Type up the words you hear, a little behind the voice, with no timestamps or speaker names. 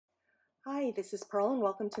Hi, this is Pearl and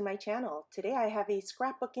welcome to my channel. Today I have a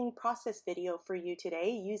scrapbooking process video for you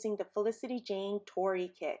today using the Felicity Jane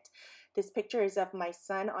Tori kit. This picture is of my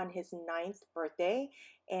son on his 9th birthday,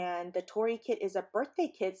 and the Tori kit is a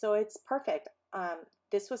birthday kit, so it's perfect.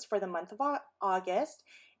 This was for the month of August,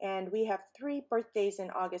 and we have 3 birthdays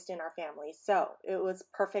in August in our family, so it was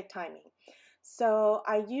perfect timing. So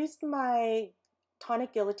I used my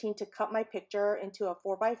tonic guillotine to cut my picture into a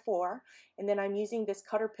 4x4, and then I'm using this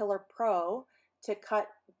Caterpillar Pro to cut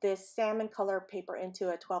this salmon color paper into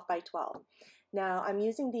a 12x12. Now I'm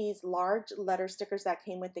using these large letter stickers that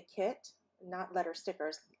came with the kit, not letter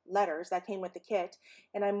stickers, letters that came with the kit,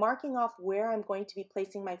 and I'm marking off where I'm going to be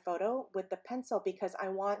placing my photo with the pencil because I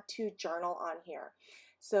want to journal on here.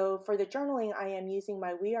 So for the journaling, I am using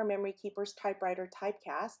my We Are Memory Keepers typewriter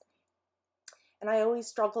typecast, and I always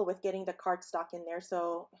struggle with getting the cardstock in there,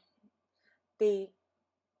 so they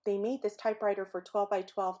made this typewriter for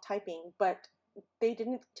 12x12 typing, but they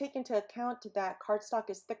didn't take into account that cardstock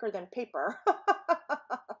is thicker than paper.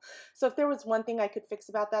 So if there was one thing I could fix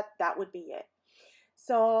about that, that would be it.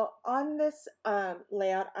 So on this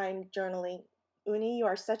layout, I'm journaling. Uni, you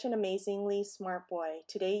are such an amazingly smart boy.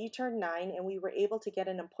 Today you turned 9 and we were able to get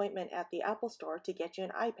an appointment at the Apple Store to get you an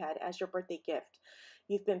iPad as your birthday gift.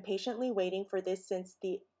 You've been patiently waiting for this since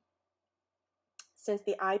the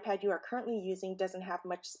iPad you are currently using doesn't have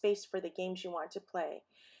much space for the games you want to play.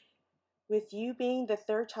 With you being the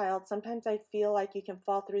third child, sometimes I feel like you can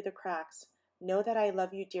fall through the cracks. Know that I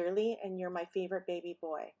love you dearly and you're my favorite baby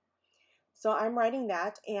boy. So I'm writing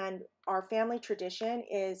that, and our family tradition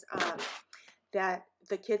is that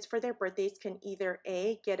the kids for their birthdays can either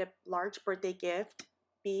A, get a large birthday gift,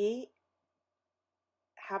 B,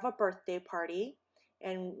 have a birthday party,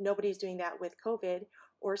 and nobody's doing that with COVID,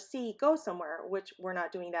 or C, go somewhere, which we're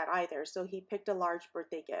not doing that either. So he picked a large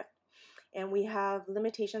birthday gift. And we have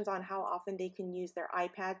limitations on how often they can use their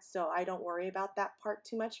iPads, so I don't worry about that part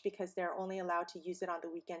too much because they're only allowed to use it on the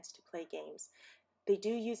weekends to play games. They do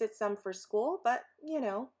use it some for school, but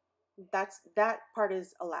that part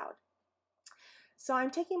is allowed. So I'm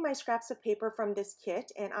taking my scraps of paper from this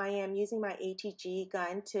kit and I am using my ATG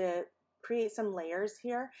gun to create some layers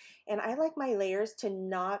here. And I like my layers to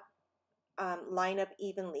not line up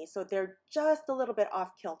evenly, so they're just a little bit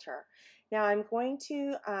off kilter. Now I'm going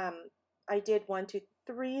to, I did 1, 2,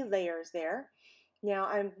 3 layers there. Now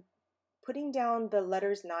I'm putting down the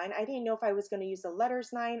letters 9. I didn't know if I was going to use the letters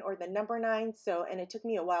 9 or the number 9, and it took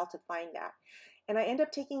me a while to find that. And I end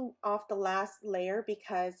up taking off the last layer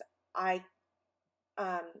because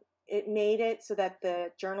it made it so that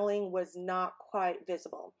the journaling was not quite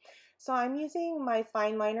visible. So I'm using my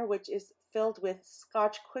fine liner, which is filled with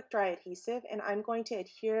Scotch quick dry adhesive, and I'm going to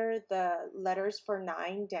adhere the letters for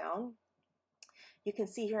 9 down. You can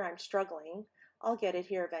see here I'm struggling. I'll get it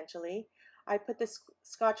here eventually. I put the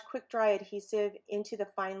Scotch quick dry adhesive into the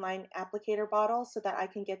fine line applicator bottle so that I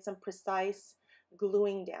can get some precise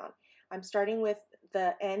gluing down. I'm starting with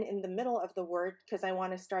the N in the middle of the word because I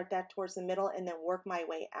want to start that towards the middle and then work my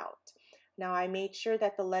way out. Now I made sure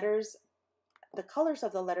that the colors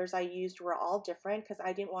of the letters I used were all different because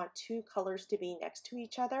I didn't want 2 colors to be next to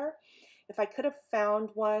each other. If I could have found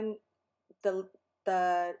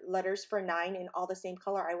the letters for 9 in all the same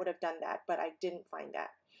color, I would have done that, but I didn't find that.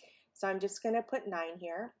 So I'm just going to put 9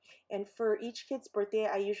 here. And for each kid's birthday,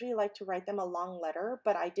 I usually like to write them a long letter,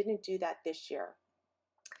 but I didn't do that this year.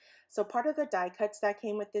 So part of the die cuts that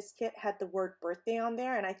came with this kit had the word birthday on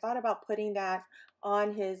there, and I thought about putting that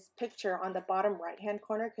on his picture on the bottom right-hand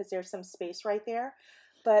corner because there's some space right there.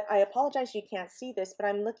 But I apologize you can't see this, but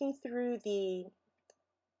I'm looking through the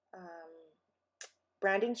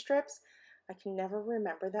branding strips. I can never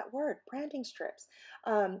remember that word, branding strips.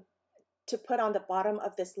 To put on the bottom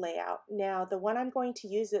of this layout. Now the one I'm going to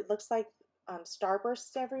use, it looks like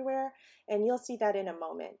starbursts everywhere, and you'll see that in a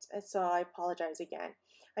moment, so I apologize again.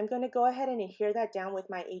 I'm going to go ahead and adhere that down with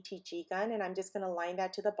my ATG gun, and I'm just going to line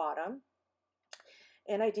that to the bottom.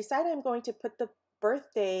 And I decided I'm going to put the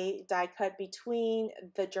birthday die cut between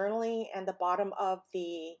the journaling and the bottom of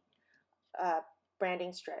the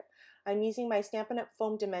branding strip. I'm using my Stampin' Up!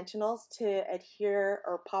 Foam Dimensionals to adhere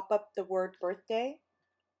or pop up the word birthday,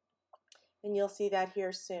 and you'll see that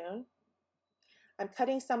here soon. I'm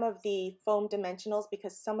cutting some of the foam dimensionals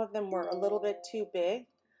because some of them were a little bit too big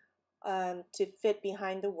to fit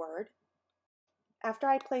behind the word. After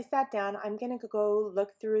I place that down, I'm going to go look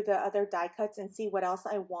through the other die cuts and see what else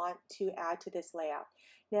I want to add to this layout.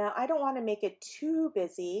 Now, I don't want to make it too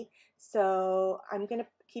busy, so I'm going to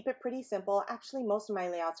keep it pretty simple. Actually, most of my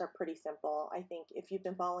layouts are pretty simple. I think if you've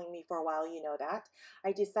been following me for a while, you know that.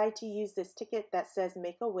 I decided to use this ticket that says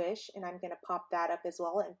Make a Wish, and I'm going to pop that up as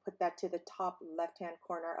well and put that to the top left-hand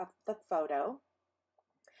corner of the photo.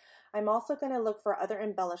 I'm also going to look for other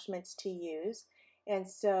embellishments to use. And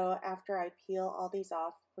so after I peel all these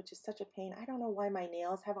off, which is such a pain, I don't know why my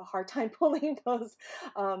nails have a hard time pulling those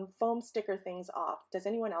foam sticker things off. Does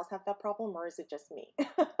anyone else have that problem, or is it just me?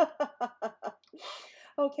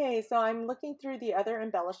 Okay, so I'm looking through the other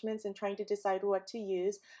embellishments and trying to decide what to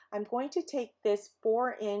use. I'm going to take this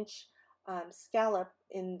 4-inch scallop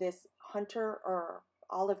in this hunter or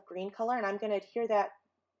olive green color, and I'm going to adhere that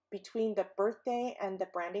between the birthday and the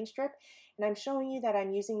branding strip. And I'm showing you that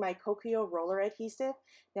I'm using my Kokio roller adhesive.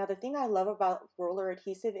 Now, the thing I love about roller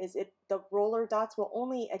adhesive is the roller dots will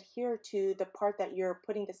only adhere to the part that you're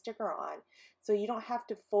putting the sticker on. So you don't have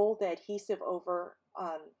to fold the adhesive over,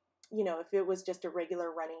 you know, if it was just a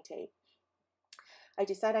regular running tape. I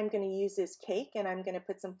decide I'm going to use this cake, and I'm going to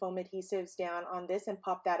put some foam adhesives down on this and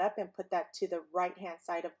pop that up and put that to the right hand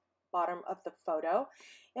side of bottom of the photo.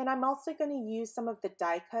 And I'm also going to use some of the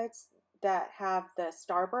die cuts that have the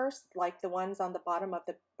starburst, like the ones on the bottom of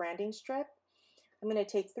the branding strip. I'm going to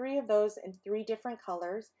take 3 of those in 3 different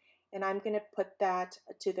colors, and I'm going to put that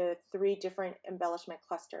to the 3 different embellishment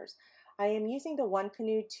clusters. I am using the One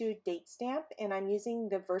Canoe 2 date stamp, and I'm using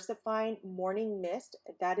the VersaFine Morning Mist.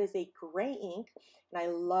 That is a gray ink, and I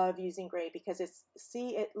love using gray because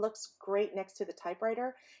it looks great next to the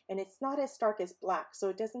typewriter, and it's not as stark as black, so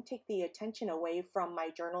it doesn't take the attention away from my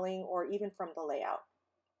journaling or even from the layout.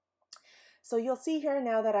 So you'll see here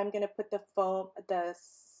now that I'm going to put the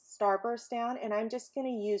starburst down, and I'm just going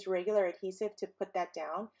to use regular adhesive to put that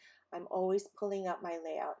down. I'm always pulling up my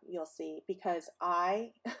layout, you'll see, because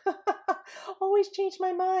I always change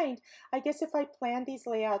my mind. I guess if I planned these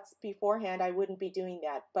layouts beforehand, I wouldn't be doing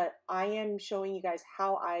that, but I am showing you guys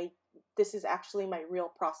how this is actually my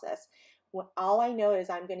real process. All I know is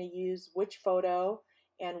I'm going to use which photo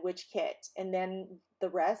and which kit, and then the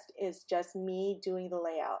rest is just me doing the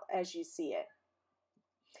layout as you see it.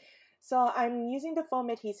 So I'm using the foam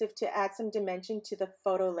adhesive to add some dimension to the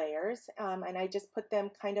photo layers, and I just put them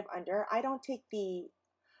kind of under. I don't take the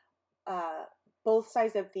both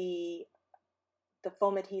sides of the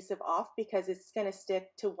foam adhesive off because it's going to stick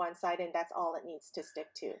to one side, and that's all it needs to stick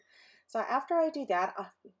to. So after I do that,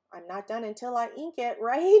 I'm not done until I ink it,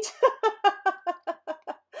 right?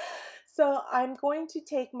 So I'm going to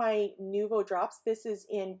take my Nuvo drops. This is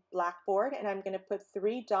in Blackboard, and I'm going to put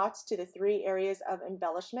 3 dots to the 3 areas of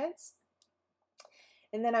embellishments.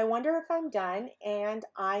 And then I wonder if I'm done, and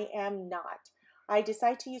I am not. I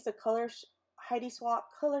decide to use the Heidi Swapp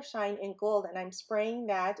Color Shine in gold, and I'm spraying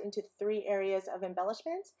that into 3 areas of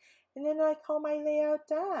embellishments, and then I call my layout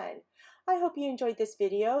done. I hope you enjoyed this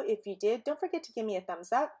video. If you did, don't forget to give me a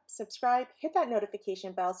thumbs up, subscribe, hit that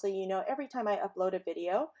notification bell so you know every time I upload a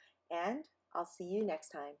video, and I'll see you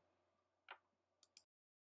next time.